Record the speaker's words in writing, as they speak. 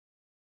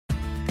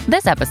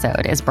This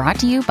episode is brought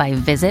to you by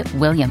Visit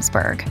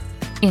Williamsburg.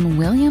 In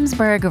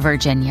Williamsburg,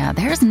 Virginia,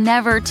 there's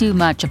never too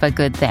much of a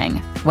good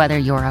thing. Whether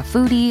you're a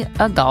foodie,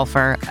 a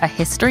golfer, a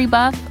history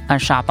buff, a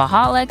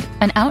shopaholic,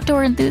 an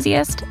outdoor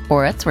enthusiast,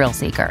 or a thrill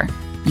seeker,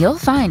 you'll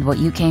find what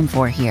you came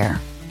for here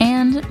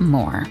and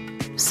more.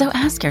 So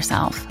ask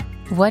yourself,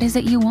 what is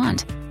it you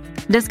want?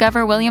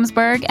 Discover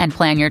Williamsburg and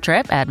plan your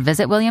trip at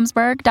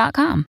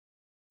visitwilliamsburg.com.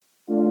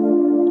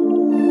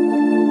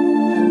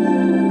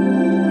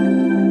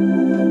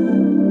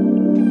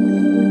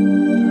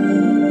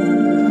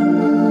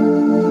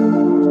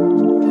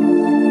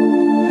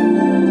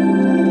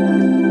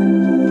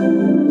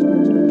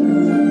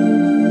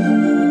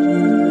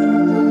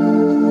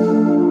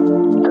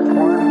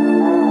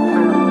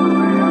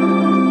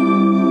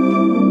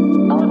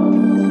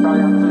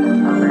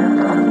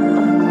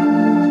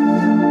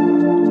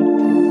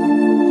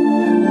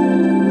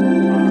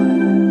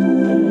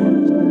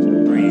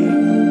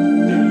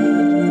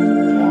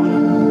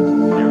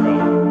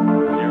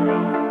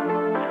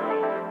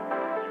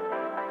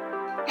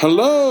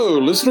 Hello,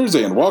 listeners,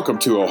 and welcome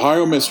to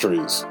Ohio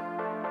Mysteries.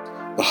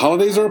 The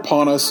holidays are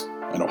upon us,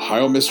 and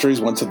Ohio Mysteries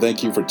wants to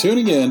thank you for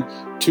tuning in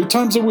 2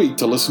 times a week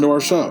to listen to our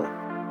show.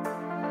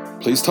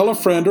 Please tell a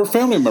friend or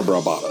family member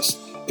about us.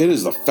 It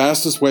is the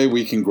fastest way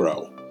we can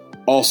grow.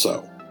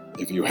 Also,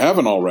 if you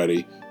haven't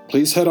already,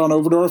 please head on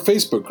over to our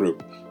Facebook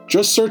group.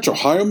 Just search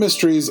Ohio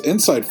Mysteries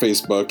inside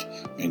Facebook,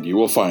 and you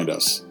will find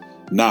us.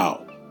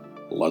 Now,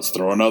 let's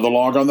throw another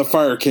log on the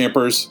fire,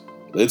 campers.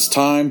 It's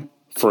time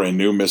for a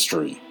new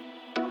mystery.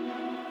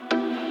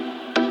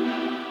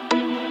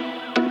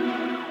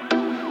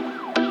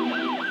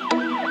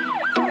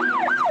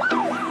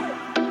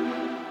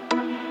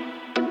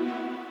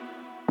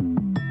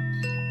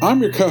 I'm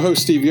your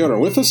co-host, Steve Yoder.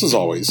 With us, as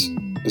always,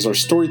 is our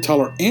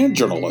storyteller and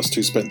journalist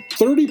who spent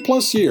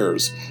 30-plus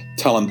years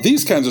telling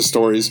these kinds of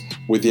stories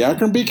with the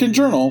Akron Beacon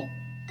Journal,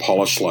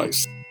 Paula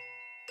Schleis.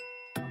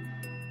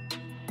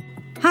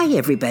 Hi,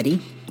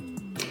 everybody.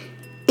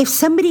 If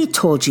somebody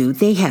told you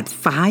they had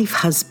 5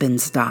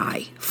 husbands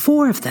die,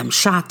 4 of them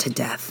shot to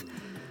death,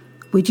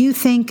 would you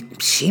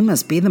think she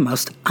must be the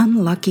most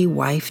unlucky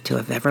wife to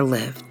have ever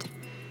lived?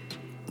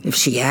 If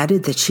she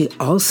added that she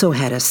also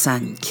had a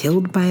son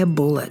killed by a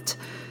bullet,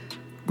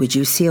 would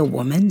you see a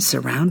woman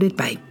surrounded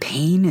by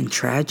pain and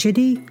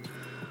tragedy?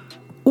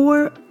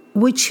 Or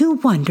would you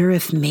wonder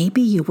if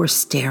maybe you were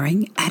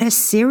staring at a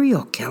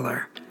serial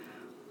killer?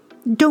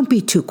 Don't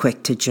be too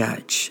quick to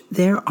judge.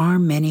 There are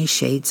many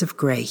shades of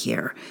gray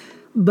here.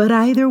 But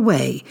either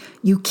way,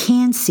 you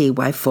can see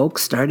why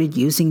folks started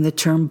using the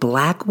term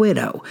Black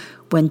Widow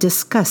when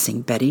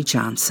discussing Betty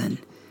Johnson.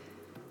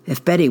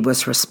 If Betty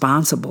was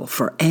responsible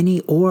for any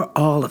or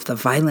all of the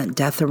violent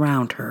death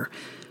around her,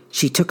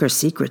 she took her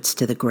secrets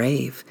to the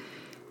grave.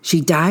 She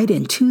died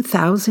in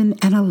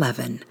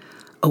 2011,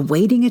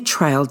 awaiting a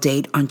trial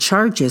date on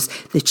charges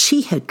that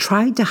she had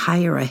tried to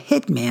hire a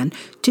hitman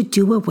to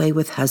do away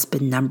with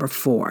husband number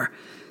 4,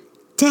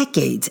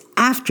 decades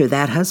after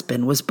that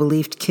husband was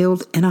believed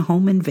killed in a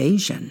home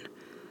invasion.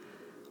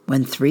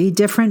 When 3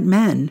 different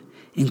men,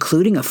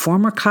 including a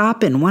former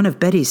cop and one of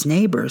Betty's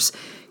neighbors,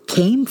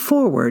 came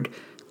forward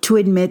to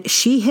admit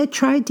she had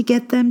tried to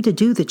get them to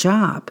do the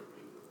job,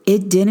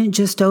 it didn't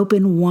just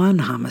open one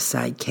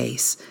homicide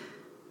case.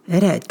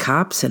 It had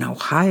cops in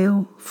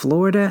Ohio,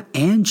 Florida,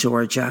 and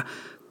Georgia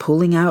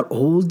pulling out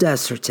old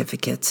death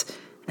certificates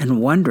and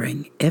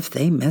wondering if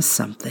they missed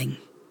something.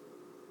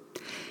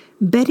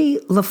 Betty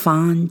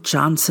LaFawn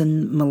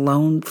Johnson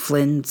Malone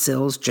Flynn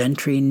Sills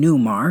Gentry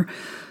Newmar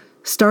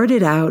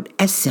started out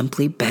as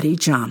simply Betty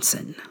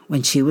Johnson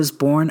when she was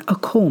born a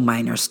coal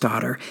miner's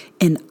daughter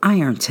in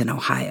Ironton,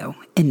 Ohio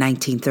in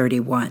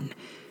 1931.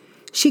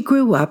 She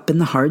grew up in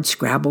the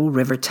hardscrabble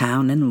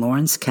Rivertown in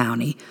Lawrence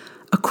County,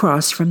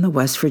 across from the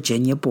West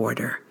Virginia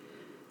border.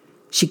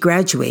 She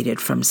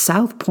graduated from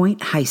South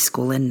Point High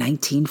School in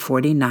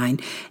 1949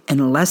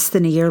 and less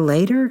than a year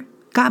later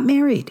got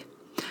married.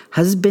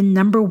 Husband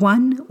number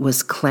 1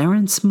 was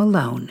Clarence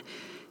Malone.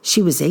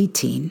 She was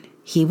 18,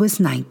 he was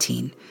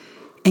 19,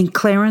 and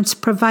Clarence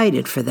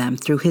provided for them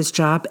through his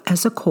job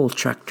as a coal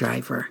truck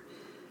driver.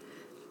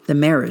 The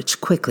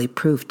marriage quickly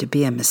proved to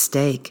be a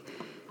mistake.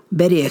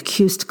 Betty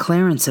accused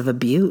Clarence of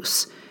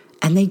abuse,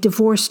 and they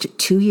divorced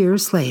 2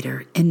 years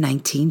later in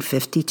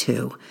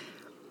 1952.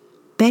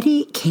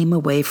 Betty came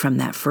away from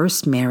that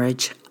first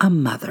marriage a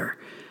mother.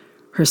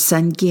 Her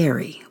son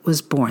Gary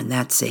was born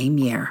that same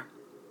year.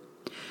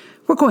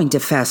 We're going to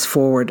fast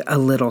forward a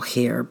little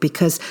here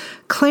because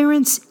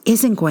Clarence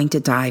isn't going to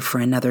die for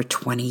another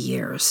 20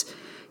 years.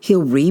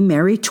 He'll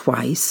remarry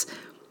twice.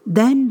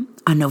 Then,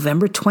 on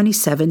November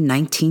 27,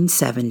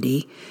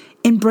 1970,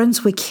 in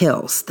Brunswick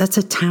Hills, that's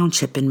a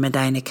township in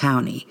Medina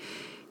County,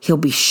 he'll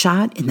be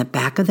shot in the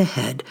back of the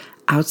head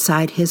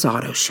outside his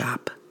auto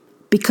shop.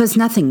 Because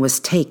nothing was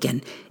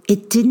taken,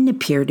 it didn't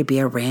appear to be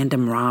a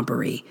random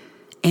robbery,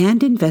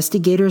 and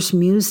investigators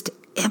mused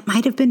it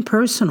might have been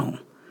personal.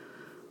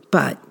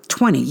 But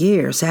 20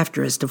 years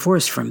after his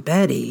divorce from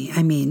Betty,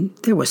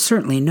 there was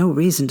certainly no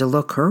reason to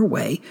look her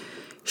way.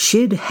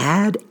 She'd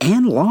had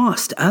and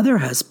lost other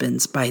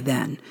husbands by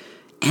then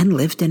and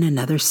lived in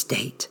another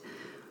state.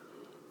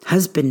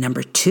 Husband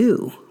number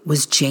 2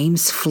 was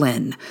James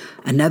Flynn,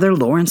 another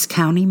Lawrence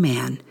County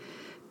man.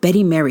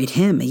 Betty married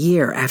him a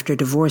year after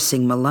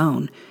divorcing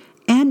Malone,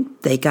 and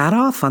they got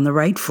off on the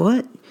right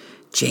foot.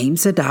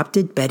 James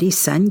adopted Betty's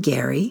son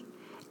Gary,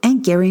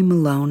 and Gary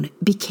Malone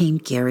became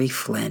Gary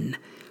Flynn.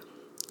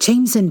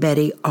 James and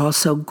Betty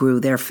also grew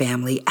their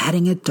family,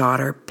 adding a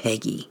daughter,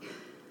 Peggy.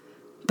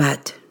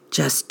 But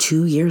just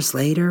 2 years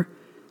later,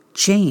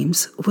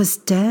 James was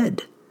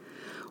dead.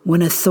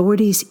 When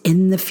authorities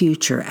in the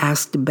future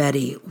asked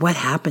Betty what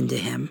happened to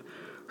him,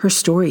 her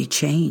story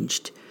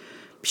changed.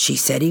 She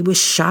said he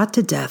was shot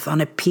to death on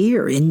a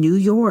pier in New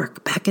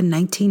York back in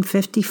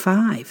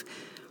 1955.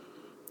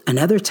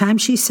 Another time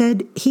she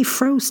said he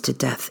froze to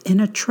death in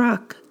a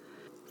truck.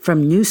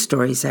 From news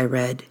stories I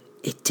read,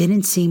 it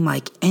didn't seem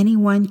like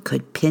anyone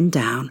could pin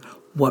down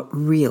what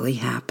really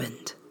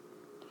happened.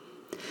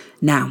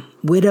 Now,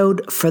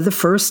 widowed for the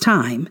first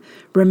time,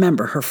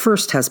 remember her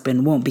first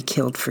husband won't be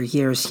killed for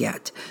years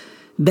yet,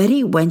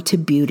 Betty went to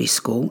beauty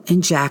school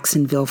in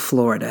Jacksonville,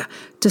 Florida,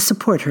 to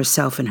support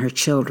herself and her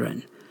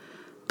children.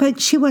 But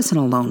she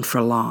wasn't alone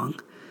for long.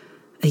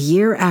 A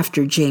year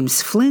after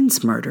James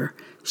Flynn's murder,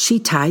 she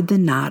tied the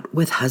knot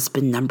with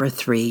husband number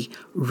 3,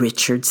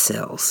 Richard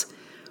Sills.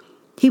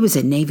 He was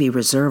a Navy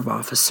Reserve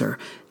officer.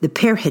 The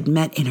pair had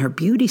met in her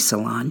beauty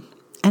salon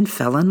and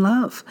fell in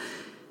love.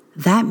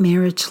 That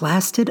marriage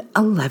lasted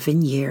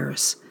 11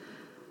 years.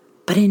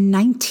 But in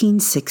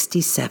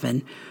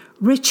 1967,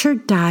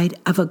 Richard died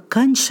of a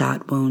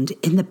gunshot wound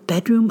in the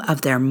bedroom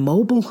of their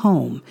mobile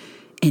home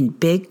in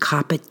Big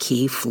Coppitt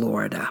Key,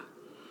 Florida.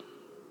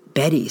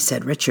 Betty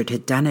said Richard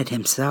had done it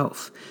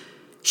himself.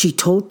 She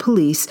told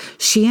police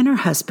she and her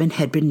husband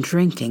had been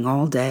drinking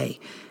all day,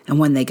 and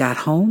when they got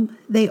home,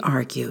 they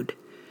argued.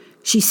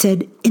 She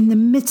said in the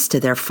midst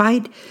of their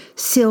fight,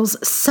 Sills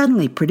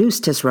suddenly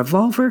produced his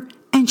revolver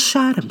and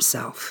shot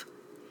himself.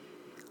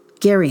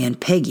 Gary and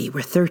Peggy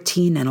were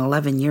 13 and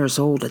 11 years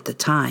old at the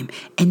time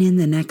and in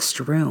the next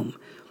room.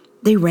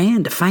 They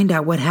ran to find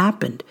out what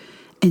happened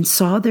and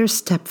saw their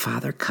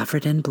stepfather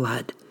covered in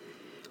blood.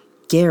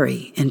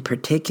 Gary, in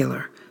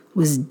particular,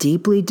 was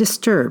deeply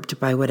disturbed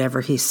by whatever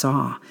he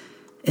saw.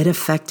 It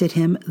affected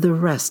him the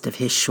rest of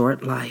his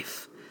short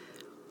life.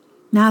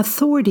 Now,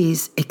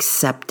 authorities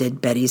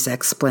accepted Betty's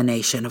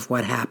explanation of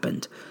what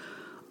happened,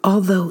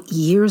 although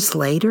years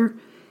later,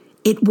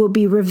 it will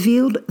be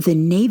revealed the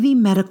Navy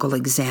medical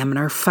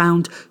examiner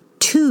found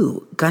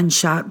 2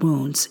 gunshot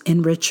wounds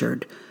in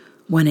Richard,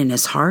 one in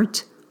his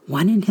heart,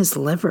 one in his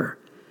liver.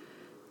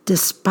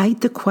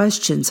 Despite the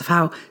questions of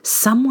how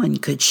someone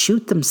could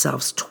shoot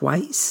themselves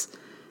twice,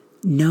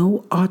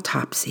 no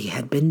autopsy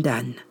had been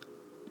done.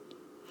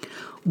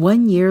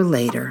 1 year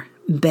later,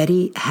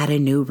 Betty had a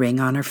new ring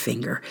on her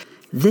finger,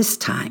 this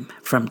time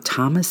from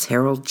Thomas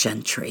Harold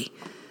Gentry.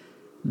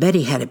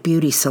 Betty had a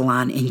beauty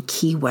salon in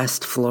Key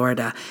West,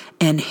 Florida,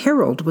 and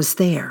Harold was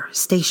there,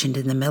 stationed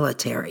in the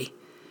military.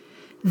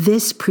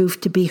 This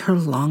proved to be her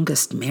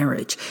longest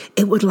marriage.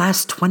 It would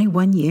last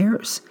 21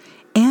 years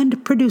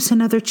and produce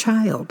another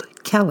child,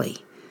 Kelly.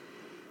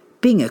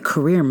 Being a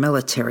career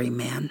military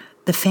man,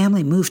 the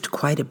family moved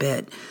quite a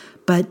bit,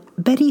 but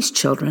Betty's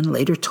children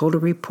later told a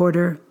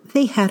reporter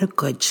they had a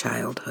good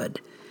childhood.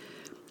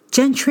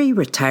 Gentry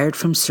retired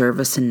from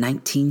service in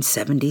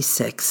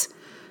 1976,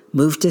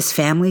 moved his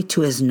family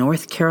to his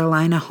North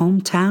Carolina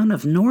hometown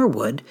of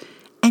Norwood,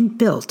 and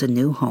built a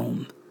new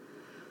home.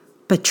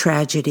 But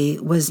tragedy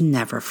was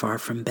never far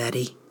from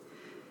Betty.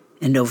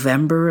 In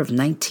November of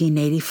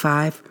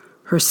 1985,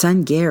 her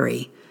son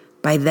Gary,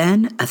 by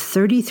then a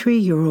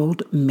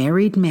 33-year-old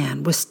married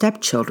man with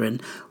stepchildren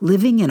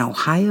living in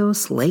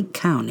Ohio's Lake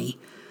County,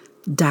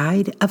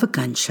 died of a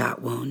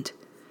gunshot wound.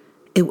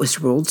 It was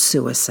ruled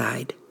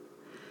suicide.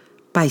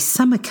 By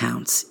some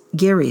accounts,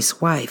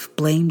 Gary's wife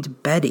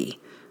blamed Betty,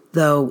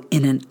 though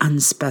in an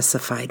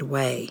unspecified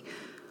way.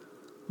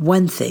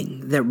 One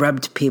thing that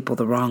rubbed people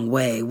the wrong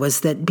way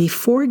was that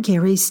before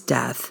Gary's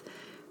death,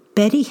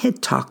 Betty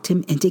had talked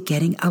him into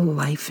getting a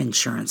life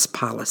insurance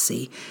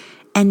policy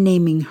and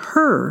naming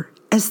her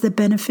as the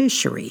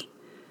beneficiary.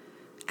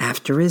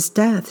 After his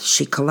death,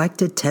 she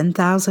collected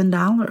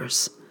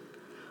 $10,000.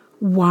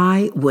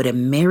 Why would a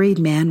married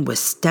man with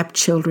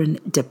stepchildren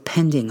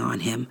depending on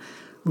him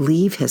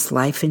leave his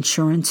life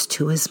insurance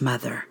to his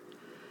mother?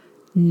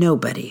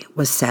 Nobody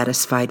was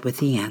satisfied with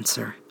the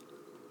answer.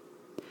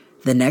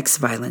 The next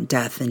violent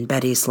death in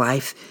Betty's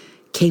life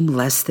came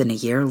less than a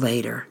year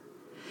later.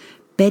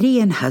 Betty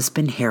and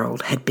husband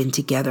Harold had been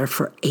together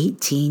for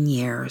 18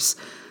 years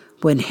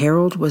when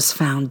Harold was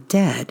found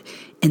dead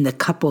in the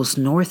couple's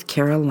North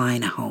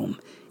Carolina home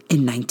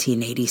in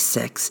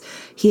 1986.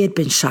 He had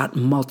been shot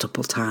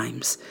multiple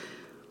times.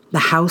 The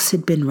house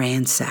had been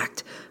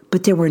ransacked,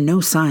 but there were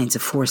no signs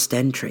of forced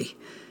entry.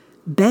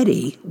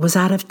 Betty was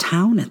out of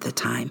town at the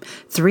time,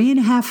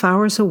 3.5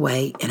 hours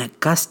away in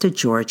Augusta,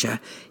 Georgia,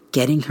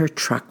 getting her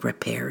truck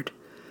repaired.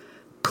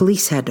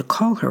 Police had to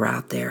call her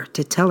out there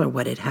to tell her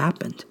what had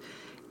happened,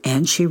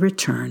 and she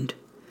returned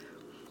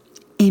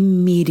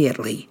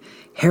Immediately,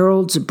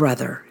 Harold's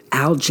brother,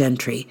 Al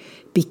Gentry,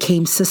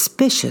 became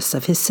suspicious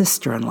of his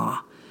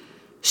sister-in-law.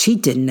 She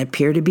didn't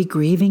appear to be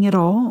grieving at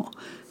all,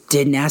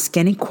 didn't ask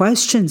any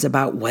questions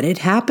about what had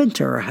happened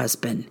to her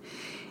husband.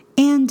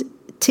 And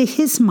to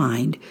his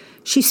mind,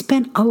 she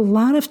spent a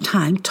lot of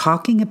time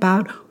talking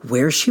about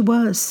where she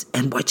was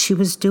and what she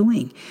was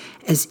doing,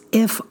 as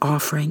if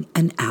offering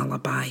an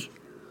alibi.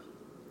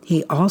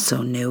 He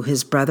also knew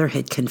his brother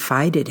had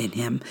confided in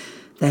him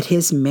that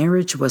his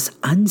marriage was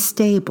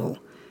unstable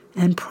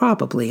and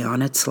probably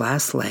on its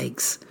last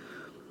legs.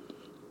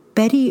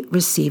 Betty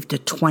received a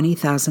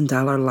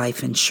 $20,000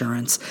 life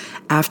insurance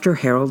after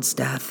Harold's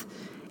death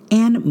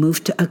and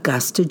moved to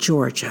Augusta,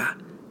 Georgia,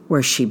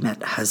 where she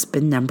met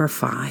husband number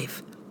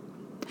 5.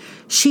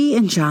 She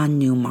and John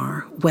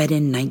Newmar wed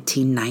in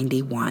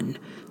 1991.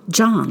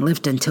 John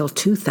lived until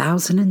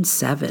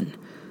 2007,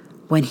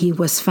 when he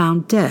was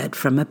found dead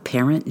from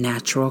apparent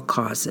natural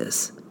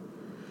causes.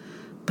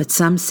 But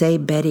some say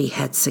Betty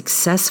had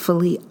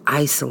successfully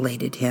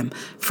isolated him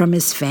from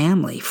his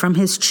family, from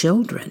his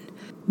children.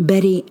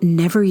 Betty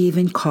never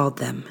even called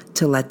them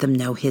to let them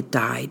know he'd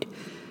died.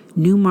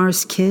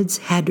 Newmar's kids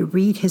had to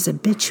read his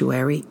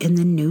obituary in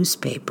the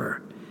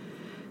newspaper.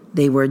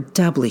 They were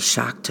doubly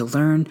shocked to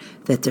learn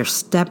that their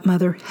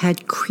stepmother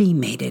had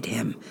cremated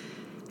him,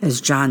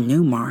 as John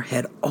Newmar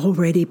had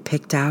already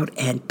picked out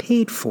and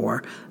paid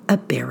for a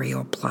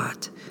burial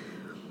plot.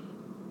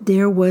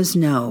 There was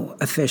no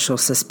official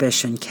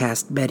suspicion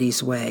cast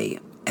Betty's way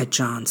at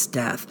John's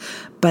death,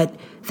 but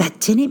that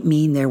didn't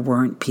mean there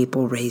weren't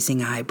people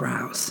raising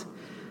eyebrows.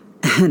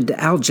 And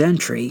Al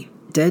Gentry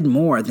did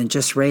more than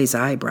just raise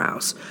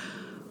eyebrows.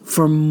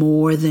 For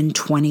more than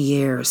 20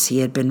 years, he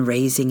had been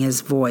raising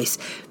his voice,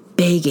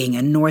 begging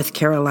a North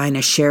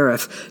Carolina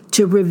sheriff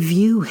to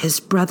review his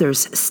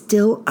brother's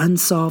still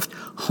unsolved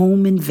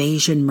home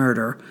invasion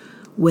murder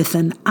with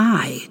an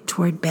eye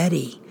toward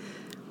Betty.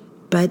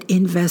 But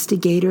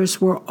investigators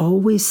were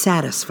always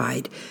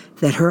satisfied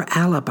that her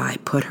alibi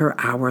put her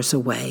hours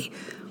away.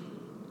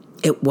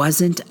 It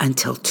wasn't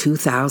until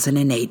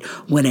 2008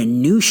 when a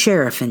new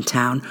sheriff in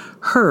town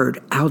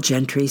heard Al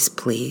Gentry's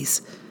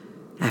pleas.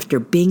 After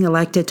being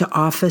elected to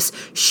office,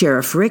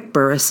 Sheriff Rick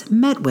Burris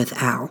met with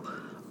Al,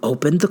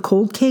 opened the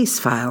cold case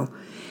file,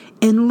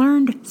 and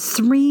learned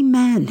 3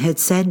 men had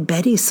said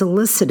Betty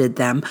solicited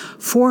them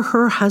for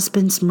her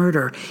husband's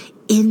murder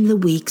in the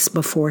weeks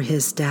before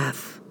his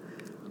death.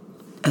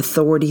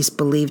 Authorities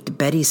believed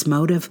Betty's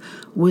motive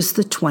was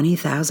the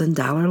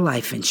 $20,000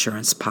 life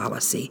insurance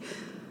policy,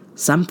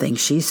 something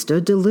she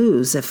stood to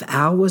lose if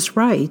Al was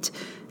right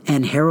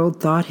and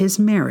Harold thought his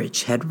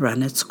marriage had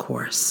run its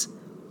course.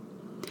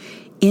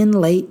 In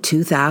late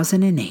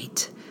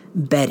 2008,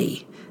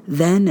 Betty,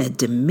 then a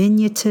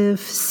diminutive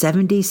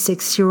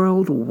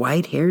 76-year-old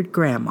white-haired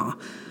grandma,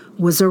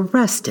 was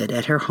arrested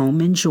at her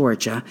home in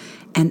Georgia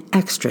and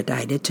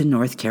extradited to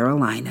North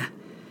Carolina.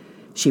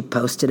 She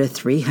posted a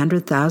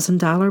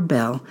 $300,000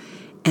 bail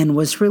and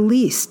was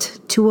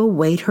released to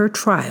await her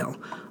trial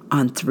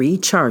on 3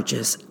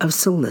 charges of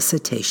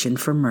solicitation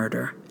for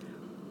murder.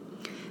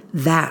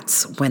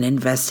 That's when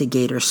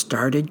investigators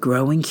started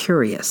growing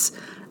curious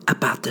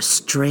about the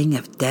string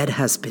of dead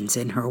husbands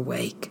in her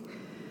wake.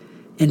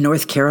 In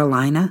North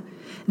Carolina,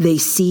 they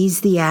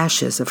seized the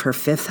ashes of her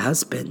 5th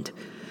husband.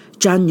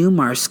 John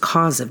Newmar's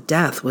cause of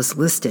death was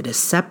listed as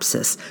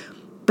sepsis,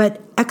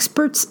 but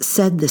experts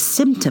said the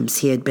symptoms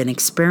he had been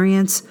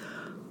experiencing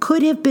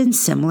could have been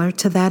similar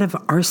to that of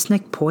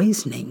arsenic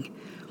poisoning.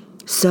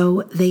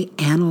 So they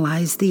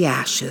analyzed the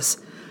ashes,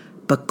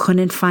 but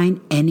couldn't find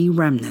any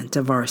remnant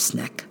of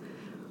arsenic.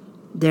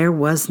 There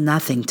was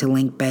nothing to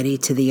link Betty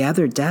to the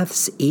other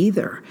deaths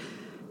either.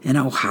 In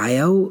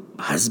Ohio,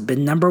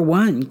 husband number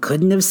 1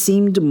 couldn't have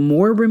seemed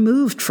more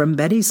removed from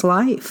Betty's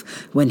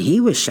life when he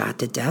was shot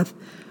to death.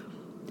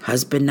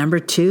 Husband number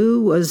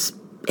 2 was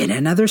in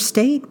another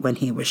state when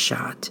he was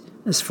shot,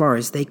 as far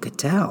as they could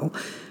tell.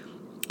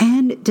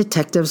 And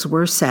detectives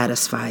were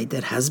satisfied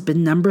that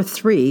husband number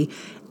 3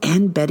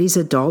 and Betty's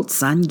adult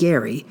son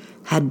Gary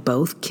had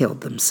both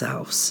killed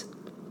themselves.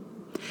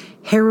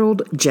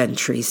 Harold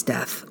Gentry's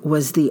death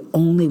was the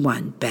only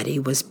one Betty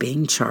was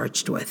being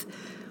charged with.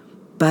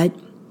 But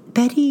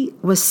Betty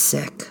was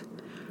sick.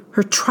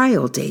 Her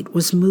trial date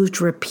was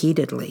moved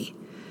repeatedly.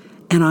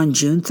 And on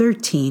June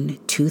 13,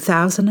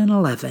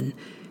 2011,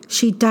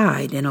 she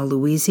died in a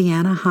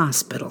Louisiana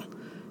hospital.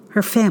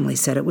 Her family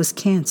said it was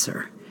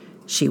cancer.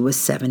 She was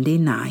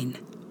 79.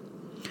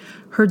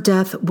 Her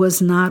death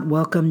was not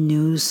welcome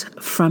news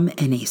from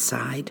any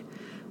side.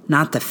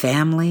 Not the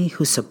family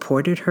who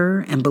supported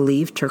her and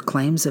believed her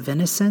claims of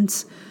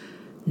innocence,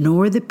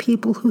 nor the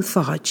people who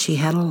thought she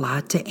had a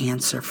lot to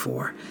answer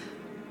for.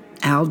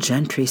 Al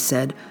Gentry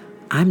said,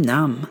 "I'm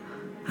numb.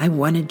 I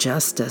wanted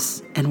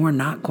justice, and we're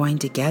not going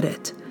to get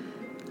it."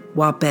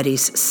 While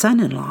Betty's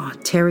son-in-law,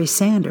 Terry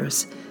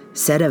Sanders,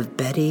 said of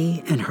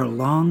Betty and her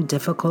long,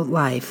 difficult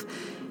life,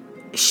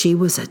 she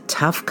was a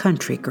tough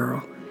country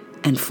girl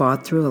and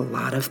fought through a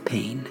lot of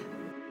pain.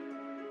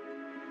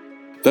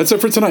 That's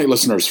it for tonight,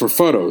 listeners. For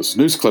photos,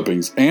 news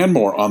clippings, and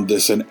more on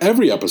this and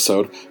every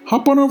episode,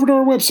 hop on over to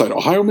our website,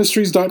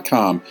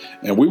 ohiomysteries.com,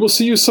 and we will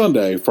see you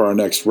Sunday for our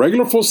next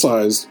regular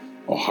full-sized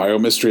Ohio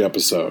Mystery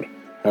episode.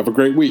 Have a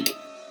great week.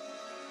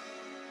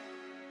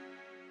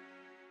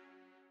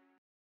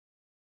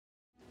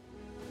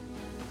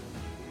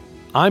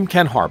 I'm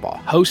Ken Harbaugh,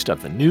 host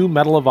of the new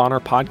Medal of Honor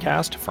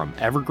podcast from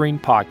Evergreen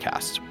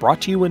Podcasts,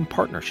 brought to you in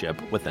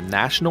partnership with the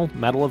National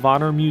Medal of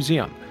Honor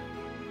Museum.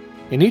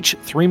 In each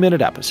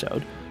 3-minute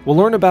episode, we'll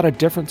learn about a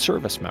different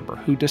service member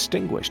who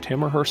distinguished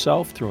him or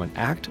herself through an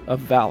act of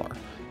valor.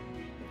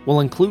 We'll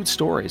include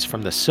stories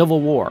from the Civil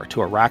War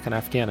to Iraq and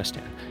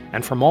Afghanistan,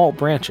 and from all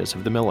branches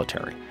of the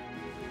military.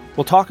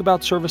 We'll talk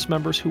about service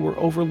members who were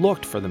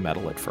overlooked for the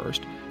medal at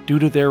first due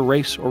to their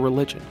race or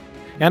religion,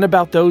 and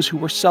about those who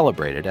were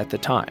celebrated at the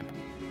time.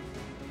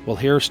 We'll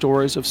hear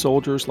stories of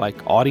soldiers like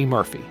Audie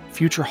Murphy,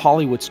 future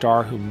Hollywood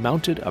star who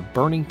mounted a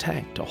burning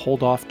tank to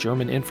hold off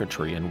German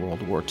infantry in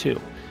World War II.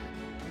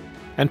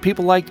 And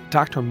people like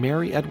Dr.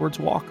 Mary Edwards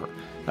Walker,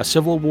 a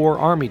Civil War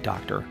Army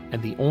doctor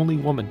and the only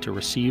woman to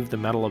receive the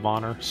Medal of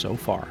Honor so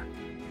far.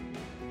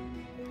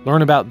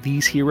 Learn about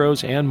these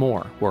heroes and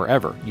more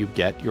wherever you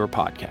get your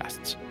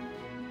podcasts.